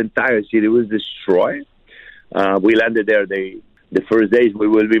Acapulco. The entire city was destroyed. We landed there. The first days we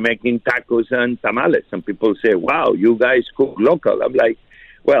will be making tacos and tamales. And people say, wow, you guys cook local. I'm like,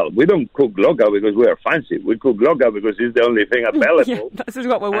 well, we don't cook local because we are fancy. We cook local because it's the only thing available. Yeah, this is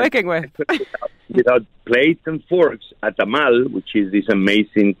what we're working with. Without plates and forks, a tamal, which is this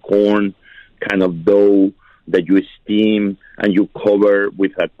amazing corn kind of dough that you steam and you cover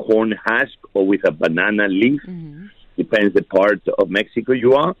with a corn husk or with a banana leaf. Mm-hmm. Depends the part of Mexico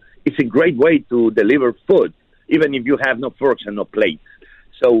you are. It's a great way to deliver food, even if you have no forks and no plates.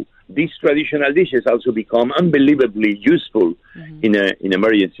 So these traditional dishes also become unbelievably useful in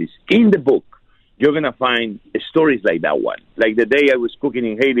emergencies. In the book, you're going to find stories like that one. Like the day I was cooking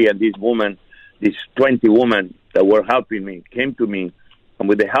in Haiti and these 20 women that were helping me came to me, and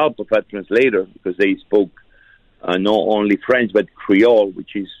with the help of a translator, because they spoke not only French but Creole,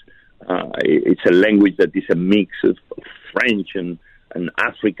 which is it's a language that is a mix of French and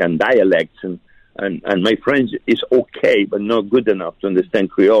African dialects, and my French is okay but not good enough to understand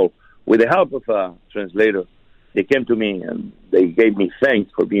Creole. With the help of a translator, They came to me and they gave me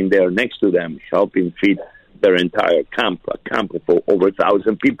thanks for being there next to them, helping feed their entire camp, a camp of over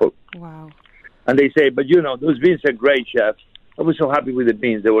 1,000 people. Wow. And they say, but those beans are great, chef. I was so happy with the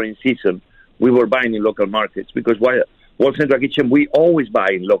beans. They were in season. We were buying in local markets because World Central Kitchen, we always buy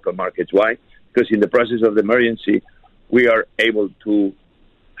in local markets. Why? Because in the process of the emergency, we are able to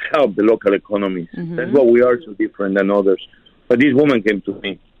help the local economies. Mm-hmm. That's why we are so different than others. But this woman came to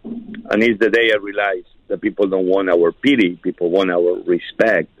me, and it's the day I realized that people don't want our pity. People want our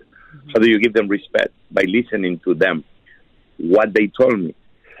respect. Mm-hmm. How do you give them respect? By listening to them. What they told me.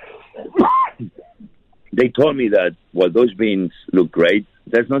 They told me that while those beans look great,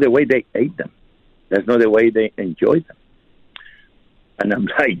 that's not the way they ate them. That's not the way they enjoyed them. And I'm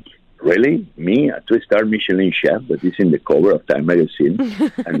like, really? Me, a 2-star Michelin chef that is in the cover of Time magazine,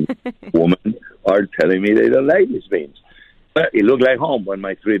 and women are telling me they don't like these beans. But it looked like home when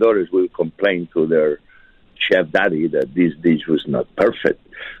my 3 daughters will complain to their chef daddy that this dish was not perfect.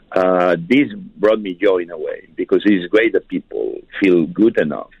 This brought me joy in a way, because it's great that people feel good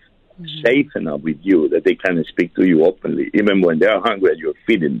enough, safe enough with you, that they can speak to you openly, even when they are hungry and you're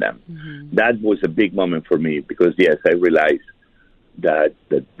feeding them. Mm-hmm. That was a big moment for me, because, yes, I realized that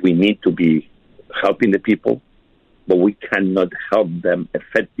we need to be helping the people, but we cannot help them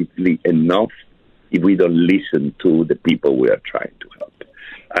effectively enough if we don't listen to the people we are trying to help.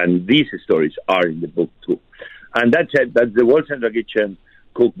 And these stories are in the book too. And that's it. That's the World Central Kitchen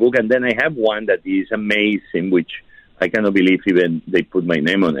cookbook. And then I have one that is amazing, which I cannot believe even they put my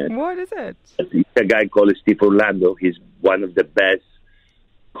name on it. What is it? It's a guy called Steve Orlando. He's one of the best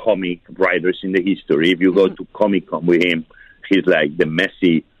comic writers in the history. If you go to Comic-Con with him, he's like the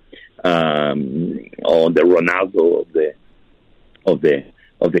Messi or the Ronaldo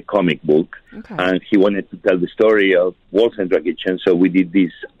of the comic book. Okay. And he wanted to tell the story of World Central Kitchen, so we did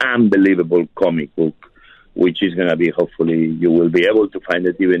this unbelievable comic book, which is going to be, hopefully, you will be able to find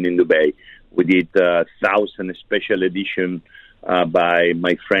it even in Dubai. We did 1,000 special edition by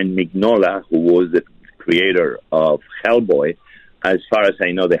my friend Mignola, who was the creator of Hellboy. As far as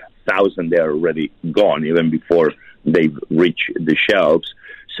I know, the 1,000, they are already gone, even before they've reached the shelves.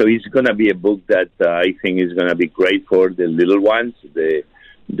 So it's going to be a book that I think is going to be great for the little ones, the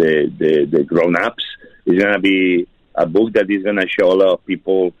grown-ups. It's going to be a book that is going to show a lot of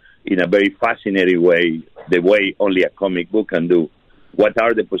people in a very fascinating way, the way only a comic book can do. What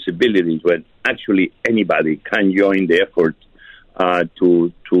are the possibilities when actually anybody can join the effort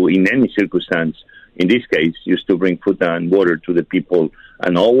to in any circumstance, in this case, used to bring food and water to the people,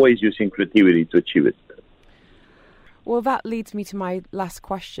 and always using creativity to achieve it. Well, that leads me to my last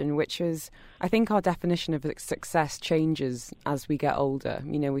question, which is, I think our definition of success changes as we get older.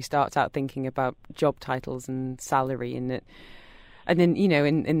 You know, we start out thinking about job titles and salary and it. And then, you know,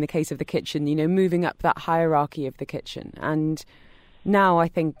 in the case of the kitchen, you know, moving up that hierarchy of the kitchen. And now I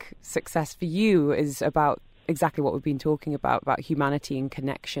think success for you is about exactly what we've been talking about humanity and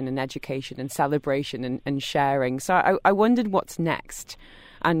connection and education and celebration and sharing. So I wondered what's next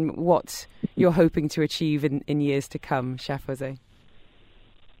and what you're hoping to achieve in years to come, Chef Jose.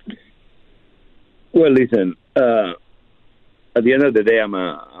 Well, listen, at the end of the day, I'm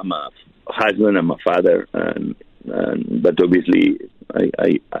a husband, I'm a father, but obviously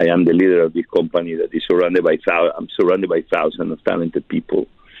I am the leader of this company that is surrounded by thousands of talented people,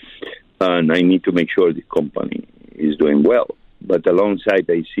 and I need to make sure the company is doing well. But alongside,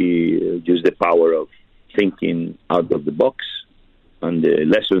 I see just the power of thinking out of the box and the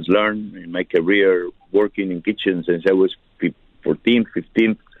lessons learned in my career working in kitchens since I was 14,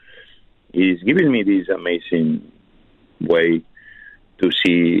 15 is giving me this amazing way to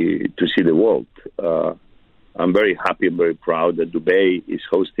see the world. I'm very happy and very proud that Dubai is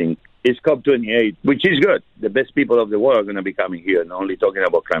hosting its COP28, which is good. The best people of the world are going to be coming here, not only talking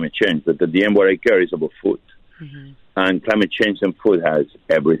about climate change, but at the end what I care is about food. Mm-hmm. And climate change and food has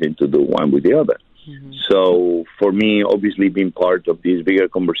everything to do one with the other. Mm-hmm. So for me, obviously being part of these bigger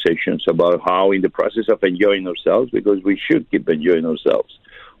conversations about how in the process of enjoying ourselves, because we should keep enjoying ourselves,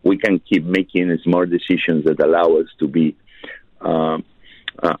 we can keep making smart decisions that allow us to be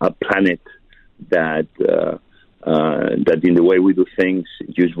a planet that in the way we do things,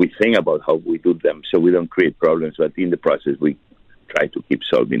 just we think about how we do them so we don't create problems, but in the process we try to keep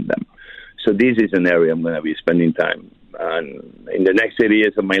solving them. So this is an area I'm going to be spending time. And in the next 30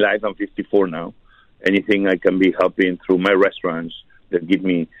 years of my life, I'm 54 now, anything I can be helping through my restaurants that give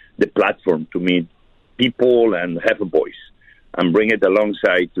me the platform to meet people and have a voice and bring it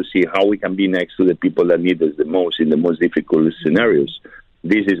alongside to see how we can be next to the people that need us the most in the most difficult scenarios.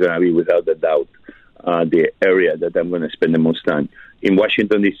 This is going to be, without a doubt, the area that I'm going to spend the most time. In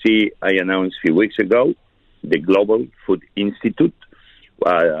Washington, D.C., I announced a few weeks ago the Global Food Institute,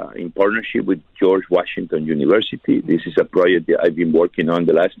 in partnership with George Washington University. This is a project that I've been working on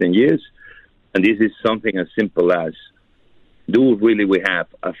the last 10 years. And this is something as simple as, do really we have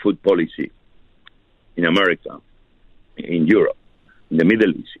a food policy in America, in Europe, in the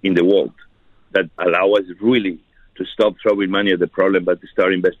Middle East, in the world, that allow us really to stop throwing money at the problem, but to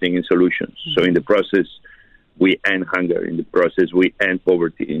start investing in solutions. So in the process, we end hunger. In the process, we end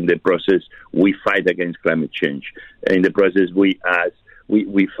poverty. In the process, we fight against climate change. In the process, we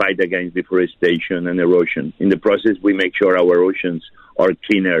fight against deforestation and erosion. In the process, we make sure our oceans are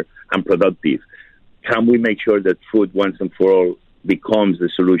cleaner and productive. Can we make sure that food once and for all becomes the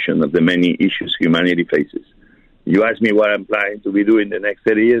solution of the many issues humanity faces? You ask me what I'm planning to be doing the next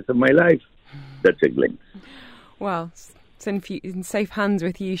 30 years of my life. That's a glimpse. Well, it's in safe hands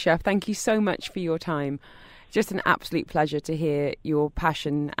with you, Chef. Thank you so much for your time. Just an absolute pleasure to hear your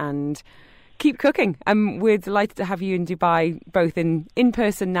passion, and keep cooking. We're delighted to have you in Dubai, both in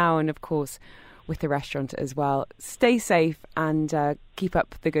person now and, of course, with the restaurant as well. Stay safe and keep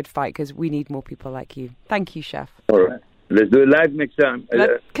up the good fight, because we need more people like you. Thank you, Chef. All right. Let's do it live next time.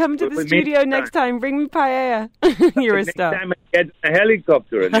 Come to the studio next time. Bring me paella. You're a star. Next time I get a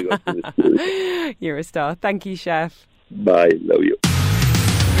helicopter and I go to the studio. You're a star. Thank you, Chef. Bye. Love you.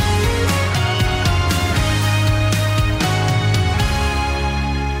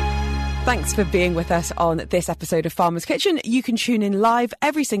 Thanks for being with us on this episode of Farmer's Kitchen. You can tune in live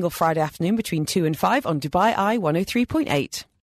every single Friday afternoon between 2 and 5 on Dubai Eye 103.8.